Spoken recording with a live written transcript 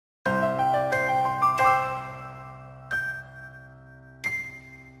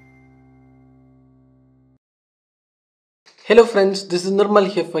Hello friends, this is Nirmal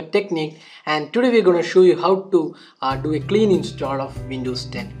here for Technique, and today we're going to show you how to do a clean install of Windows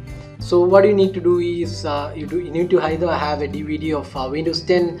 10. So what you need to do is you need to either have a DVD of Windows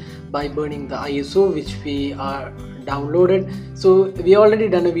 10 by burning the ISO which we are downloaded. So we already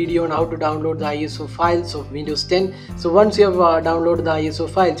done a video on how to download the ISO files of Windows 10. So once you have downloaded the ISO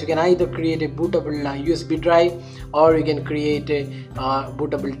files, you can either create a bootable USB drive or you can create a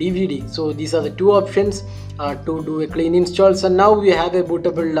bootable DVD. So these are the two options to do a clean install. So now we have a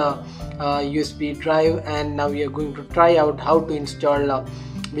bootable USB drive, and now we are going to try out how to install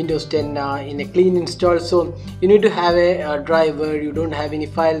Windows 10 in a clean install. So you need to have a drive where you don't have any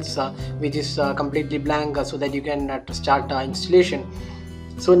files, which is completely blank, so that you can start installation.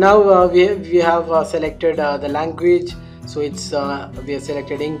 So now we have selected the language. So it's we have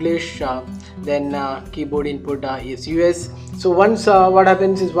selected English, then keyboard input is US. So once what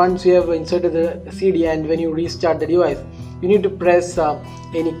happens is, once you have inserted the CD and when you restart the device, you need to press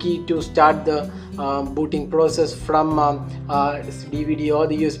any key to start the booting process from DVD or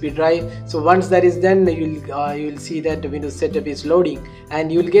the USB drive. So once that is done, you'll see that the Windows setup is loading,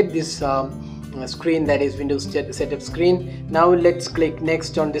 and you'll get this screen, that is Windows setup screen. Now let's click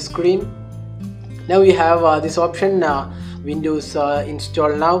next on the screen. Now we have this option, Windows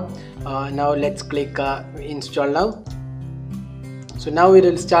install now. Now let's click install now. So now it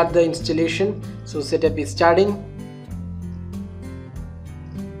will start the installation. So setup is starting.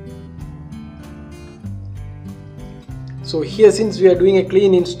 So here, since we are doing a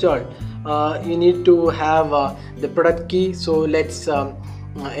clean install, you need to have the product key. So let's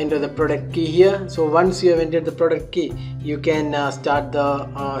enter the product key here. So once you have entered the product key, you can start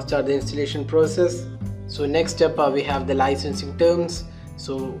the installation process. So next step, we have the licensing terms.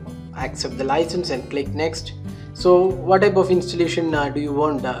 So accept the license and click next. So what type of installation do you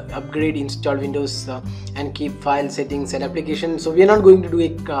want? Upgrade, install Windows and keep file settings and application. So we are not going to do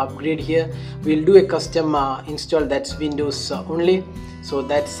a upgrade here. We'll do a custom install, that's Windows only. So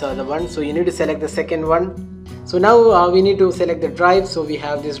that's the one. So you need to select the second one. So now we need to select the drive. So we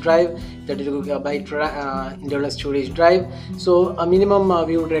have this drive, 32 GB internal storage drive. So a minimum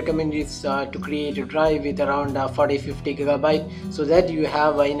we would recommend is to create a drive with around 40-50 GB, so that you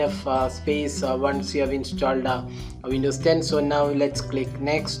have enough space once you have installed Windows 10. So now let's click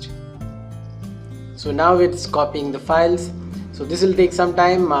next. So now it's copying the files. So this will take some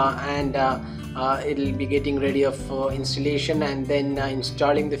time, and it will be getting ready for installation, and then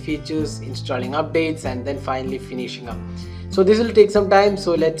installing the features, installing updates, and then finally finishing up. So this will take some time,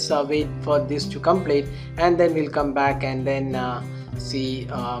 so let's wait for this to complete, and then we'll come back and then see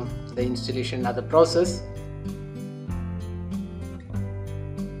the installation of the process.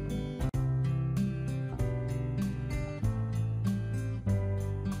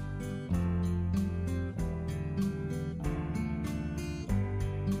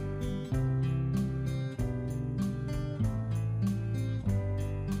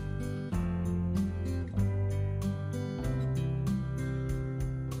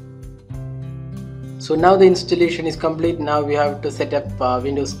 So now the installation is complete. Now we have to set up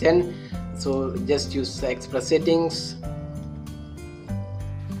Windows 10. So just use Express settings.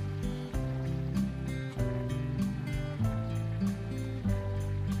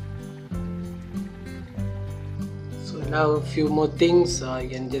 So now a few more things. You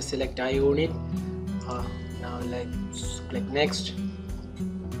can just select I own it. Now let's click next.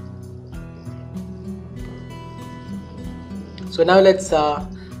 So now let's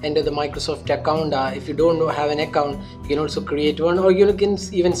enter the Microsoft account. If you don't have an account, you can also create one, or you can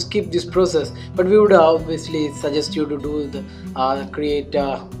even skip this process, but we would obviously suggest you to do the create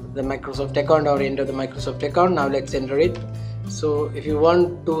the Microsoft account or enter the Microsoft account. Now let's enter it. So if you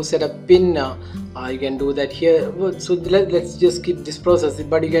want to set a pin, you can do that here. So let's just skip this process,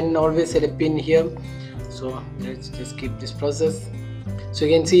 but you can always set a pin here. So let's just skip this process. So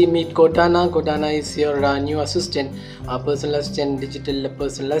you can see meet Cortana. Cortana is your new assistant, personal assistant, digital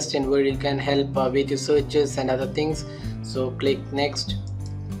personal assistant, where you can help with your searches and other things. So click next.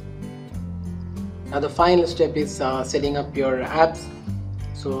 Now the final step is setting up your apps.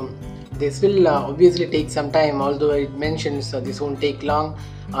 So this will obviously take some time, although it mentions this won't take long.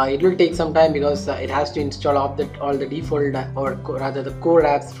 It will take some time because it has to install all the default, or rather the core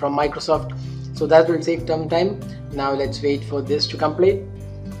apps from Microsoft. So that will take some time. Now let's wait for this to complete.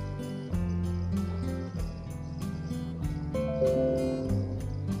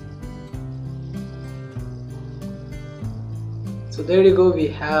 So there you go, we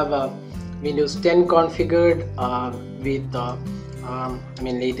have Windows 10 configured with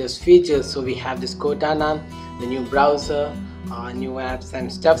latest features. So we have this Cortana, the new browser, new apps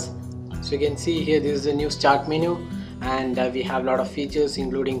and stuffs. So you can see here, this is the new start menu, and we have a lot of features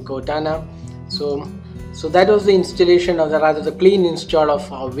including Cortana. So that was the installation, or rather the clean install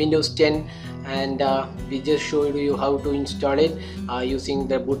of Windows 10, and we just showed you how to install it using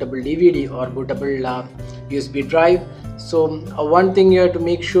the bootable DVD or bootable USB drive. So one thing you have to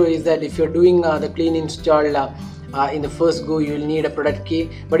make sure is that if you're doing the clean install in the first go, you will need a product key.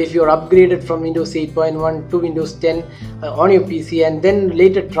 But if you're upgraded from Windows 8.1 to Windows 10 on your PC and then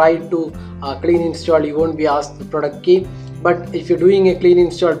later try to clean install, you won't be asked the product key. But if you're doing a clean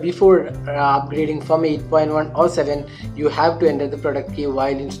install before upgrading from 8.1 or 7, you have to enter the product key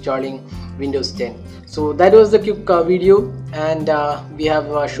while installing Windows 10. So that was the quick video, and we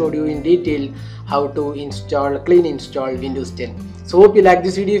have showed you in detail how to clean install Windows 10. So hope you like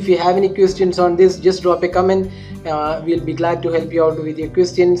this video. If you have any questions on this, just drop a comment. We'll be glad to help you out with your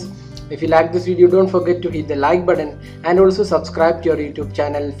questions. If you like this video, don't forget to hit the like button and also subscribe to our YouTube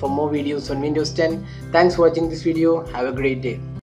channel for more videos on Windows 10. Thanks for watching this video. Have a great day.